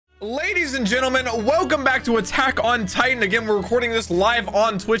Ladies and gentlemen, welcome back to Attack on Titan. Again, we're recording this live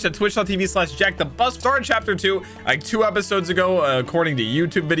on Twitch at twitch.tv/JackTheBus. Started chapter 2 like 2 episodes ago, according to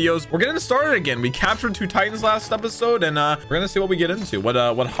YouTube videos. We're getting started again. We captured 2 Titans last episode, and we're gonna see what we get into. What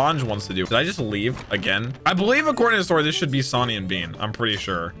Hanj wants to do. Did I just leave again? I believe, according to the story, this should be Sonny and Bean. I'm pretty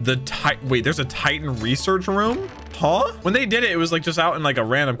sure. Wait, there's a Titan research room? Huh? When they did it, it was like just out in like a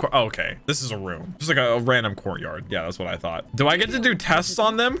random okay, this is a room. Just like a random courtyard. Yeah, that's what I thought. Do I get to do tests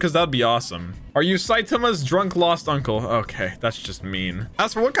on them? Because that'd be awesome. Are you Saitama's drunk lost uncle? Okay, that's just mean.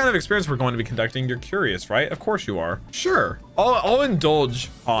 As for what kind of experience we're going to be conducting, you're curious, right? Of course you are. Sure. I'll indulge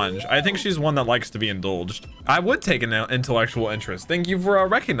Hanj. I think she's one that likes to be indulged. I would take an intellectual interest. Thank you for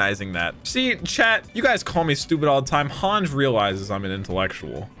recognizing that. See, chat, you guys call me stupid all the time. Hanj realizes I'm an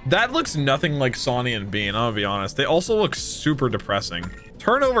intellectual. That looks nothing like Sonny and Bean, I'll be honest. They also look super depressing.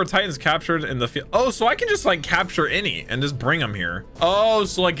 Turnover Titans captured in the field. Oh, so I can just like capture any and just bring them here. Oh,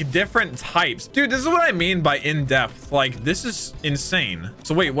 so like different types. Dude, this is what I mean by in-depth. Like, this is insane.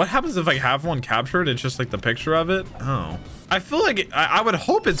 So wait, what happens if I have one captured? It's just like the picture of it? Oh. I feel like I would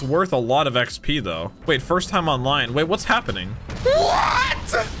hope it's worth a lot of XP though. Wait, first time online. Wait, what's happening?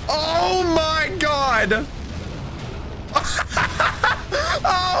 What? Oh my God.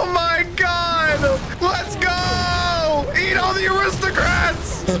 Oh my God. Let's go. Eat all the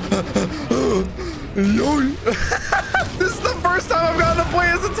aristocrats. This is the first time I've gotten to play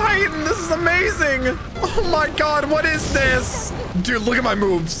as a Titan. This is amazing. Oh my God, what is this? Dude, look at my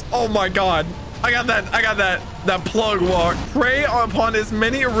moves. Oh my God. I got that plug walk. Prey upon as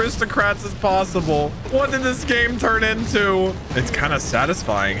many aristocrats as possible. What did this game turn into? It's kind of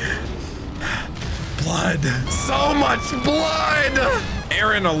satisfying. Blood. So much blood.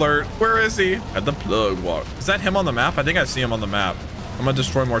 Aaron alert. Where is he? At the plug walk. Is that him on the map? I think I see him on the map. I'm gonna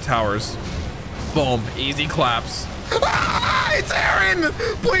destroy more towers. Boom. Easy claps. Ah, it's Aaron.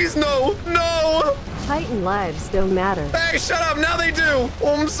 Please, no. No. Titan lives don't matter. Hey, shut up. Now they do.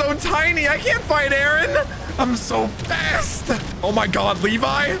 Oh, I'm so tiny. I can't fight Aaron. I'm so fast. Oh my God,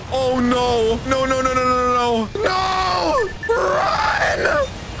 Levi. Oh no. No, no, no, no, no, no, no. Run.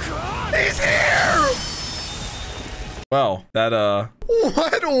 He's here. Well, that,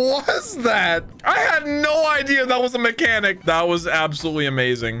 what was that? I had no idea that was a mechanic. That was absolutely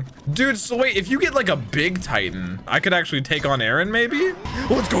amazing. Dude, so wait, if you get like a big Titan, I could actually take on Aaron maybe?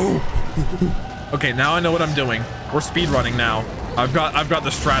 Let's go. Okay, now I know what I'm doing. We're speed running now. I've got the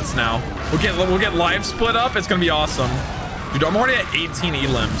strats now. We'll get live split up. It's gonna be awesome. Dude, I'm already at 18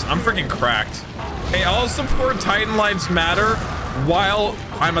 elims. I'm freaking cracked. Hey, I'll support Titan Lives Matter while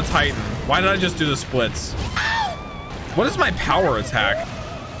I'm a Titan. Why did I just do the splits? What is my power attack?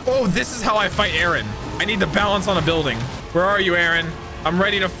 Oh, this is how I fight Aaron. I need to balance on a building. Where are you, Aaron? I'm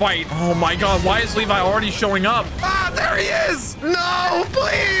ready to fight. Oh my God, why is Levi already showing up? Ah, there he is. No,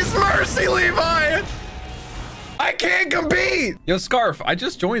 please, mercy, Levi. I can't compete. Yo, Scarf, I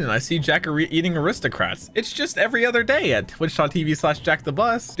just joined and I see Jack eating aristocrats. It's just every other day at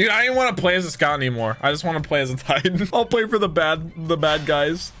twitch.tv/JackTheBus. Dude, I didn't want to play as a scout anymore. I just want to play as a Titan. I'll play for the bad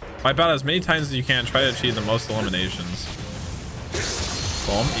guys. Wipe out as many times as you can. Try to achieve the most eliminations.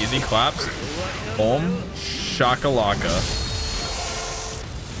 Boom, easy claps. Boom, shakalaka.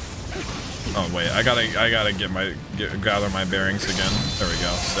 Oh wait, I gotta gather my bearings again. There we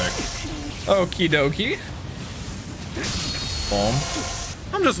go, sick. Okie dokie. Boom.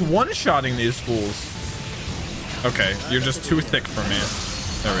 I'm just one-shotting these fools. Okay, you're just too thick for me.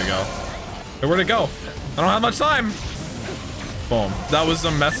 There we go. Hey, where'd it go? I don't have much time. Boom. That was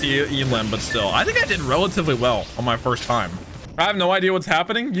a messy elim, but still, I think I did relatively well on my first time. I have no idea what's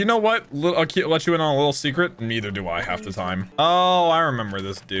happening. You know what? I'll let you in on a little secret. Neither do I half the time. Oh, I remember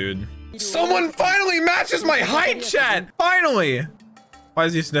this dude. Someone finally matches my height, chat. Finally. Why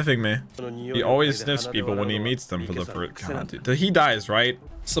is he sniffing me? He always sniffs people when he meets them for the first. God, dude. He dies, right?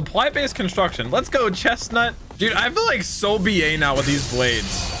 Supply-based construction. Let's go, Chestnut. Dude, I feel like so BA now with these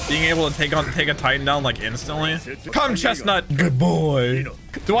blades. Being able to take a Titan down like instantly. Come, Chestnut. Good boy.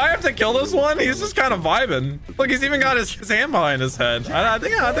 Do I have to kill this one? He's just kind of vibing. Look, he's even got his hand behind his head. I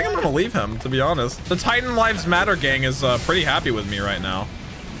think I'm gonna leave him, to be honest. The Titan Lives Matter gang is pretty happy with me right now.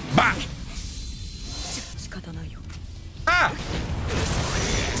 Bah! Ah!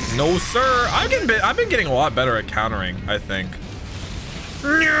 No, sir. I've been getting a lot better at countering, I think.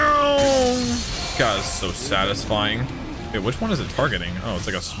 No! God, is so satisfying. Wait, which one is it targeting? Oh, it's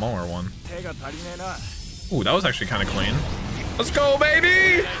like a smaller one. Ooh, that was actually kind of clean. Let's go,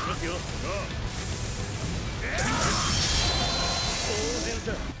 baby!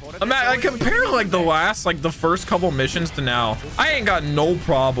 I compare like the first couple missions to now. I ain't got no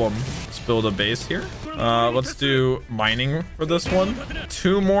problem. Let's build a base here. Let's do mining for this one.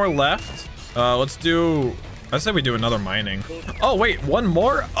 2 more left. Let's do... I said we do another mining. Oh, wait, 1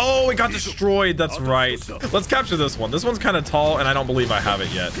 more? Oh, it got destroyed. That's right. Let's capture this one. This one's kind of tall, and I don't believe I have it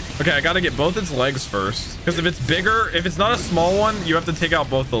yet. Okay, I got to get both its legs first. Because if it's bigger, if it's not a small one, you have to take out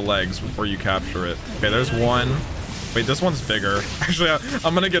both the legs before you capture it. Okay, there's 1. Wait, this one's bigger. Actually,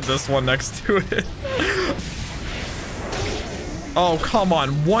 I'm going to get this one next to it. Oh, come on.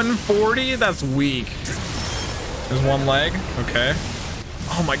 140? That's weak. There's 1 leg. Okay.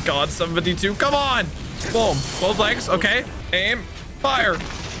 Oh, my God. 752. Come on. Boom. Both legs. Okay. Aim. Fire.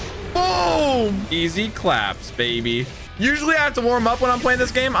 Boom. Easy claps, baby. Usually I have to warm up when I'm playing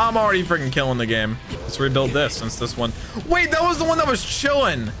this game. I'm already freaking killing the game. Let's rebuild this since this one... Wait, that was the one that was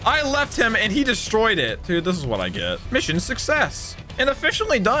chilling. I left him and he destroyed it. Dude, this is what I get. Mission success. And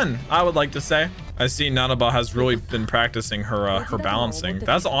efficiently done, I would like to say. I see Nanaba has really been practicing her balancing.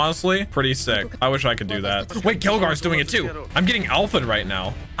 That's honestly pretty sick. I wish I could do that. Wait, Kilgar's doing it too. I'm getting alpha'd right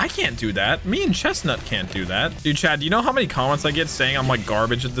now. I can't do that. Me and Chestnut can't do that. Dude, Chad, do you know how many comments I get saying I'm like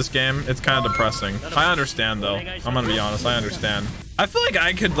garbage at this game? It's kind of depressing. I understand though. I'm gonna be honest, I understand. I feel like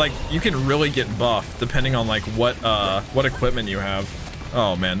I could like, you can really get buffed depending on like what equipment you have.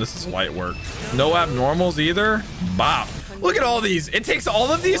 Oh man, this is light work. No abnormals either. Bop. Look at all these. It takes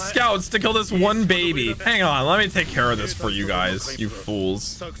all of these scouts to kill this 1 baby. Hang on, let me take care of this for you guys, you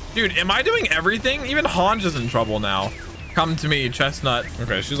fools. Dude, am I doing everything? Even Hanj is in trouble now. Come to me, Chestnut.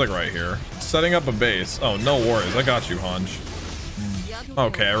 Okay, she's like right here. Setting up a base. Oh, no worries. I got you, Hanj.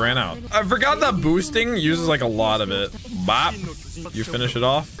 Okay, I ran out. I forgot that boosting uses like a lot of it. Bop. You finish it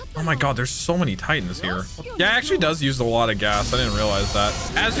off. Oh my God, there's so many Titans here. Yeah, it actually does use a lot of gas. I didn't realize that.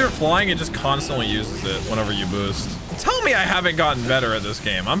 As you're flying, it just constantly uses it whenever you boost. Tell me I haven't gotten better at this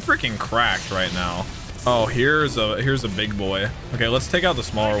game. I'm freaking cracked right now. Oh, here's a big boy. Okay, let's take out the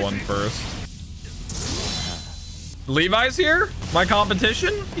smaller one first. Levi's here? My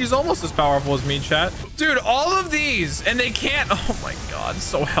competition? He's almost as powerful as me, chat. Dude, all of these, and they can't. Oh my God,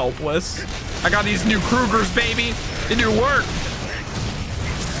 so helpless. I got these new Krugers, baby. They do work.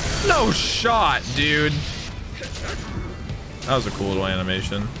 No shot, dude. That was a cool little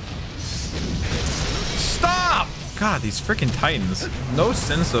animation. Stop! God, these freaking Titans. No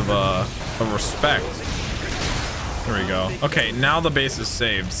sense of respect. There we go. Okay, now the base is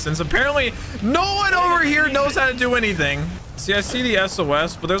saved. Since apparently no one over here knows how to do anything. See, I see the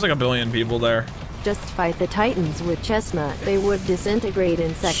SOS, but there's like a billion people there. Just fight the Titans with Chestnut. They would disintegrate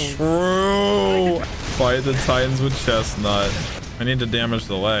in seconds. True. Fight the Titans with Chestnut. I need to damage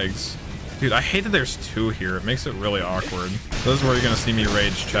the legs. Dude, I hate that there's 2 here. It makes it really awkward. This is where you're gonna see me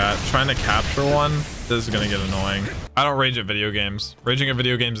rage, chat. Trying to capture one, this is gonna get annoying. I don't rage at video games. Raging at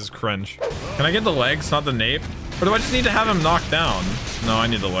video games is cringe. Can I get the legs, not the nape? Or do I just need to have him knocked down? No, I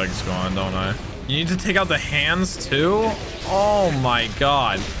need the legs gone, don't I? You need to take out the hands too? Oh my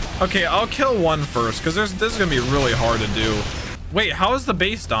God. Okay, I'll kill 1 first, because this is gonna be really hard to do. Wait, how is the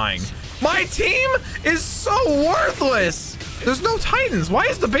base dying? My team is so worthless. There's no Titans. Why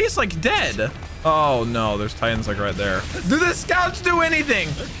is the base like dead? Oh no, there's Titans like right there. Do the scouts do anything?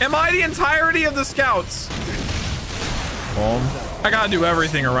 Am I the entirety of the scouts? Boom. I gotta do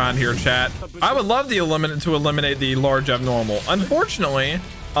everything around here, chat. I would love to eliminate the large abnormal. Unfortunately,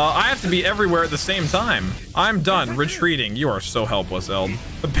 I have to be everywhere at the same time. I'm done retreating. You are so helpless, Eld.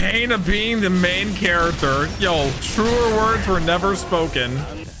 The pain of being the main character. Yo, truer words were never spoken.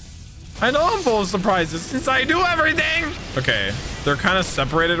 I know I'm full of surprises since I do everything. Okay, they're kind of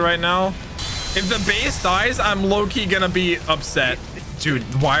separated right now. If the base dies, I'm low-key gonna be upset. Dude,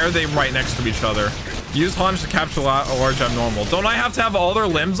 why are they right next to each other? Use Hanj to capture a large abnormal. Don't I have to have all their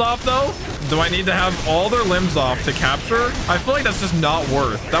limbs off though? Do I need to have all their limbs off to capture? I feel like that's just not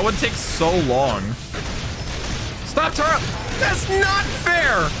worth. That would take so long. Stop, Tara. That's not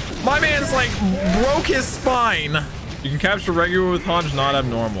fair. My man's like broke his spine. You can capture regular with Hanj, not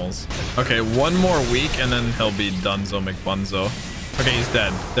abnormals. Okay, 1 more week and then he'll be Dunzo McBunzo. Okay, he's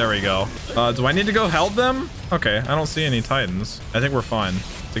dead. There we go. Do I need to go help them? Okay, I don't see any Titans. I think we're fine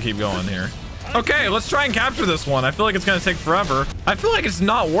to keep going here. Okay, let's try and capture this one. I feel like it's gonna take forever. I feel like it's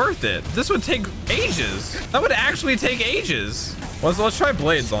not worth it. This would take ages. That would actually take ages. Let's try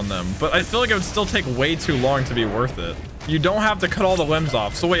blades on them, but I feel like it would still take way too long to be worth it. You don't have to cut all the limbs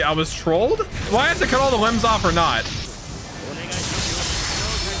off. So wait, I was trolled? Do I have to cut all the limbs off or not?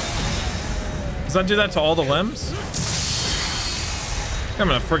 Does that do that to all the limbs? I'm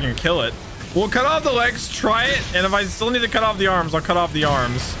gonna freaking kill it. We'll cut off the legs, try it, and if I still need to cut off the arms, I'll cut off the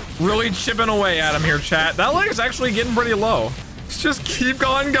arms. Really chipping away at him here, chat. That leg's actually getting pretty low. Let's just keep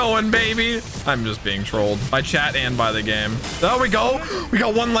on going, baby. I'm just being trolled by chat and by the game. There we go. We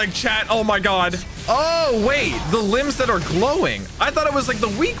got 1 leg, chat. Oh my God. Oh, wait, the limbs that are glowing. I thought it was like the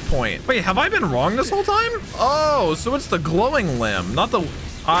weak point. Wait, have I been wrong this whole time? Oh, so it's the glowing limb, not the...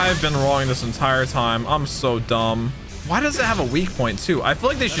 I've been wrong this entire time. I'm so dumb. Why does it have a weak point too? I feel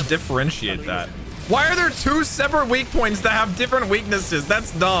like they should differentiate that. Why are there 2 separate weak points that have different weaknesses?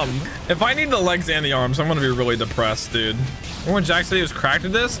 That's dumb. If I need the legs and the arms, I'm gonna be really depressed, dude. Remember when Jack said he was cracked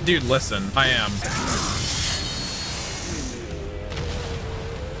at this? Dude, listen, I am.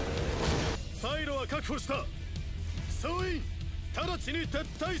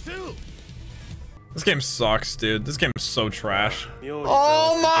 This game sucks, dude. This game is so trash.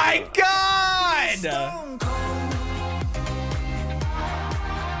 Oh my god!